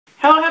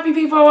happy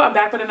people, I'm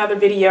back with another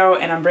video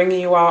and I'm bringing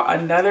you all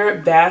another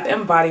Bath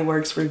and Body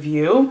Works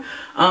review.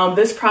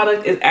 This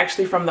product is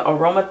actually from the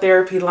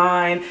Aromatherapy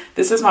line.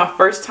 This is my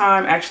first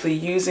time actually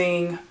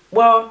using,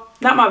 well,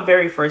 not my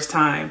very first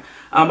time,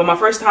 but my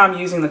first time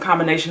using the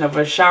combination of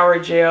a shower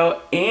gel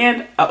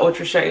and a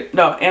Ultra Shea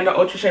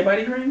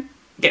body cream.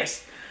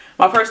 Yes.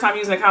 My first time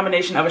using a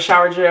combination of a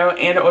shower gel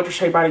and an Ultra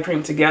Shea body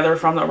cream together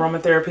from the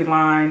Aromatherapy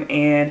line.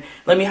 And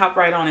let me hop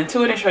right on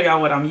into it and show y'all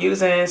what I'm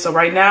using. So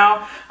right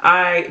now,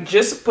 I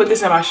just put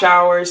this in my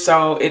shower.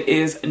 So it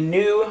is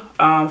new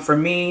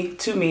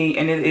to me,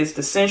 and it is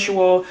the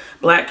Sensual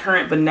Black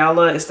Currant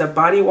Vanilla. It's the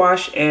body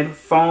wash and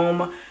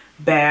foam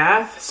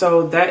bath.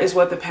 So that is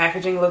what the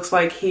packaging looks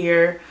like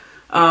here.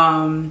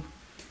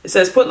 It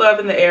says, put love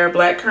in the air.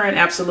 Black Currant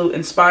Absolute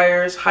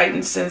inspires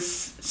heightened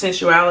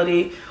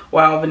sensuality,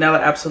 while Vanilla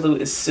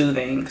Absolute is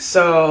soothing.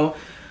 So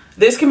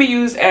this can be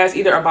used as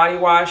either a body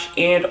wash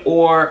and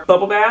or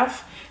bubble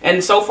bath.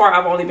 And so far,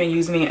 I've only been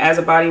using it as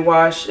a body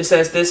wash. It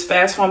says this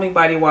fast foaming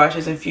body wash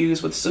is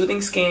infused with soothing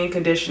skin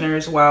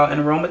conditioners, while an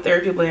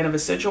aromatherapy blend of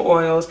essential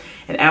oils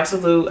and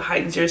Absolute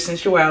heightens your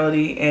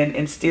sensuality and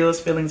instills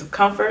feelings of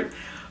comfort.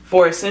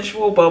 For a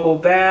sensual bubble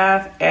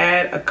bath,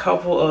 add a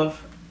couple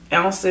of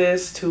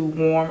ounces to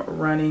warm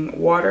running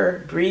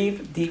water.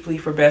 Breathe deeply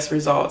for best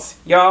results.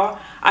 Y'all,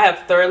 I have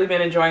thoroughly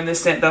been enjoying this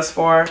scent thus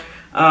far.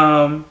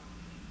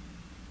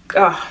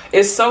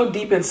 It's so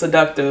deep and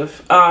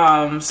seductive.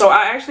 So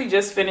I actually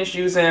just finished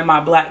using my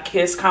Black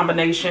Kiss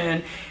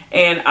combination,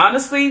 and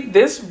honestly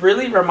this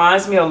really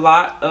reminds me a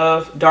lot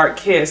of Dark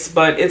Kiss,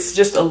 but it's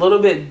just a little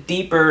bit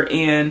deeper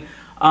in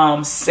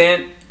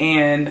scent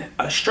and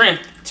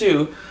strength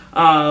too.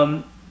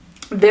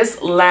 This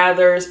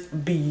lathers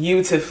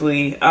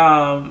beautifully.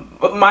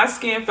 My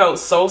skin felt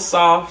so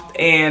soft,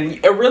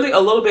 and it really a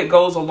little bit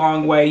goes a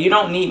long way. You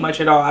don't need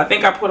much at all. I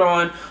think I put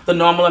on the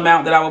normal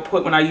amount that I would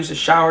put when I use a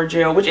shower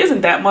gel, which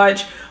isn't that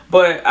much,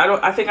 but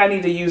I think I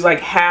need to use like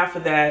half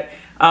of that,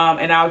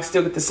 and I'll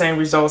still get the same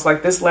results.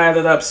 Like, this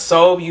lathered up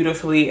so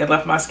beautifully and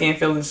left my skin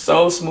feeling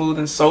so smooth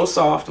and so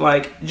soft,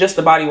 like just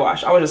the body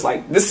wash. I was just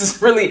like, this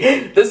is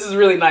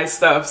really nice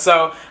stuff.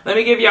 So let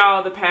me give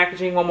y'all the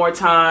packaging one more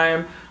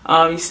time.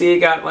 You see it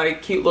got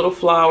like cute little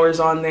flowers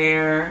on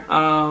there.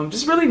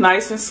 Just really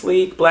nice and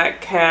sleek,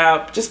 black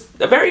cap, just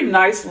a very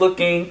nice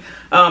looking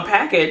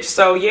package.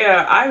 So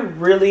yeah, I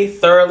really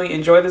thoroughly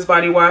enjoy this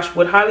body wash,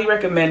 would highly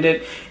recommend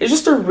it. It's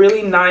just a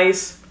really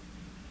nice,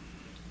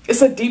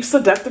 it's a deep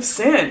seductive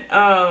scent.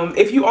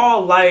 If you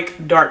all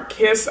like Dark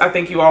Kiss, I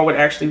think you all would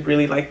actually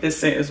really like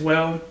this scent as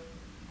well.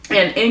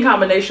 And in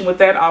combination with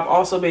that, I've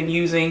also been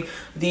using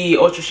the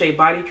Ultra Shea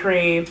body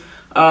cream.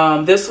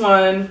 This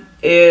one,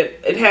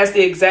 it has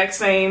the exact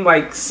same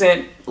like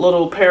scent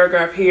little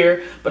paragraph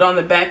here, but on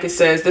the back it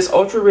says, this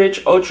ultra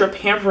rich, ultra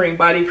pampering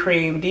body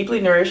cream deeply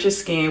nourishes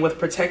skin with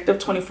protective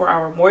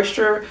 24-hour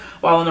moisture,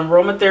 while an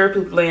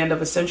aromatherapy blend of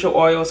essential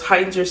oils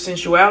heightens your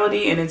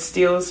sensuality and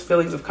instills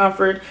feelings of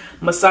comfort.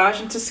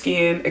 Massage into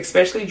skin,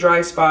 especially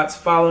dry spots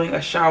following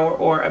a shower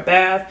or a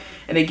bath.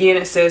 And again,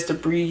 it says to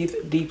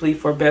breathe deeply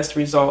for best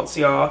results,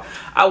 y'all.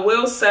 I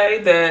will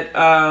say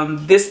that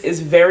this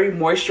is very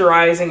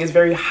moisturizing. It's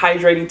very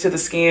hydrating to the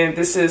skin.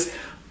 This is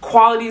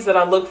qualities that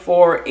I look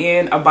for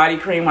in a body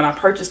cream when I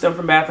purchase them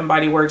from Bath and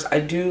Body Works. I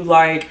do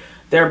like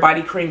their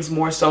body creams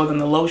more so than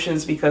the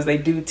lotions, because they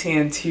do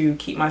tend to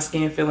keep my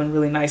skin feeling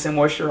really nice and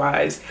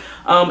moisturized.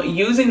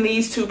 Using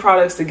these two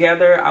products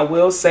together, I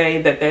will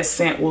say that that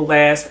scent will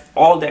last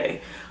all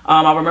day.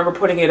 I remember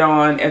putting it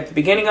on at the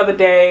beginning of the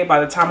day. By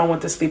the time I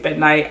went to sleep at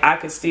night, I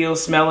could still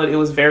smell it. It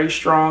was very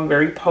strong,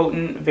 very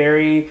potent,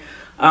 very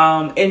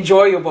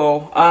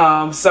enjoyable.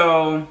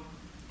 So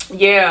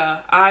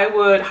yeah, I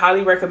would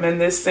highly recommend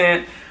this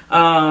scent.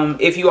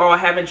 If you all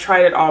haven't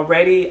tried it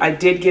already, I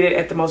did get it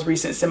at the most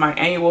recent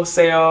semi-annual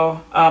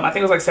sale. I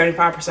think it was like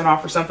 75%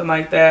 off or something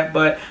like that,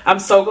 but I'm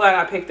so glad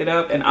I picked it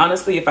up. And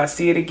honestly, if I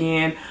see it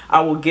again, I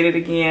will get it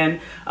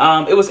again.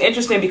 It was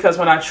interesting because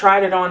when I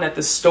tried it on at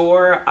the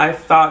store, I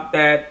thought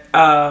that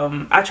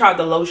I tried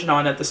the lotion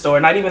on at the store,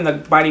 not even the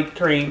body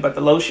cream, but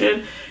the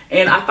lotion.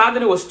 And I thought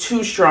that it was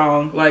too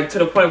strong, like to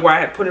the point where I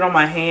had put it on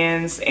my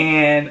hands.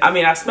 And I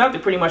mean, I smelled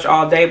it pretty much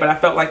all day, but I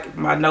felt like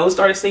my nose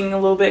started stinging a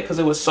little bit because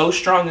it was so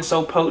strong and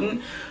so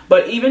potent.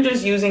 But even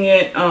just using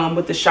it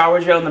with the shower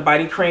gel and the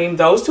body cream,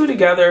 those two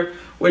together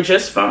were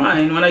just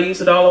fine. When I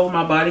used it all over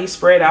my body,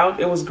 spread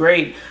out, it was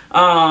great.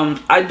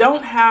 I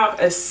don't have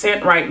a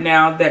scent right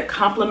now that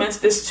complements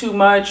this too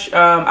much.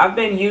 I've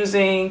been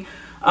using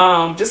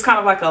just kind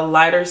of like a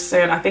lighter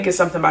scent. I think it's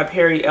something by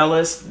Perry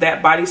Ellis,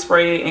 that body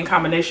spray in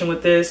combination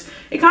with this.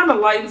 It kind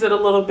of lightens it a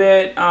little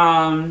bit.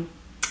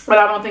 but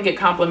I don't think it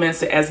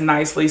complements it as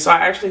nicely. So I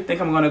actually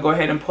think I'm going to go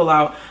ahead and pull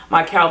out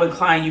my Calvin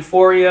Klein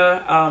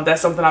Euphoria.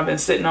 That's something I've been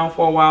sitting on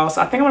for a while.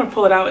 So I think I'm going to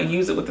pull it out and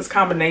use it with this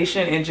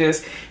combination and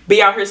just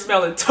be out here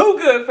smelling too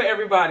good for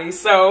everybody.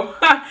 So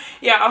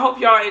yeah, I hope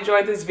y'all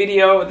enjoyed this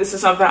video. This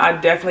is something I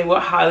definitely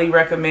would highly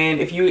recommend.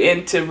 If you're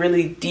into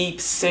really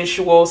deep,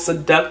 sensual,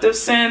 seductive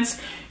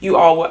scents, you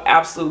all will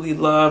absolutely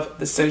love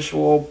the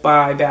Sensual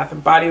by Bath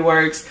and Body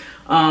Works,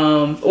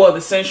 or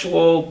the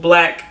Sensual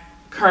Black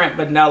Currant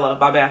Vanilla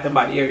by Bath and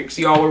Body Works.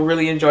 You all will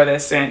really enjoy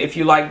that scent. If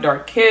you like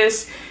Dark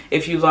Kiss,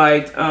 if you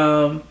liked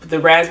the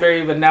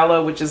Raspberry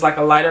Vanilla, which is like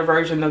a lighter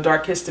version of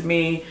Dark Kiss to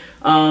me,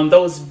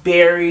 those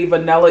berry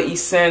vanilla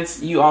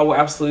scents, you all will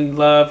absolutely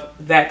love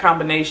that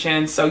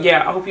combination. So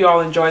yeah, I hope you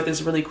all enjoyed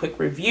this really quick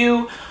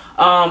review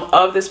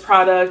of this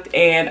product,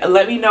 and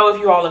let me know if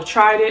you all have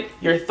tried it,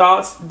 your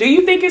thoughts. Do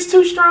you think it's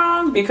too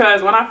strong?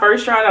 Because when I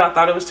first tried it, I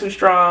thought it was too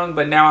strong,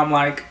 but now I'm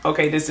like,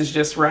 okay, this is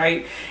just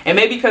right. And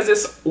maybe because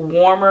it's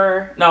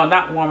warmer, no,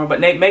 not warmer, but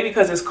maybe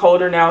because it's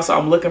colder now, so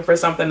I'm looking for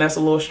something that's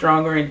a little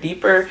stronger and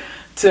deeper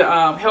to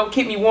help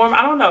keep me warm.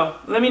 I don't know.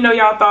 Let me know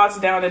y'all thoughts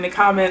down in the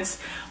comments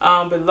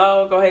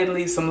below. Go ahead and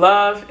leave some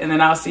love, and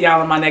then I'll see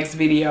y'all in my next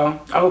video.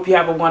 I hope you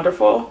have a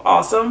wonderful,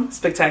 awesome,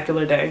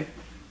 spectacular day.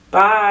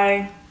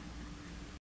 Bye.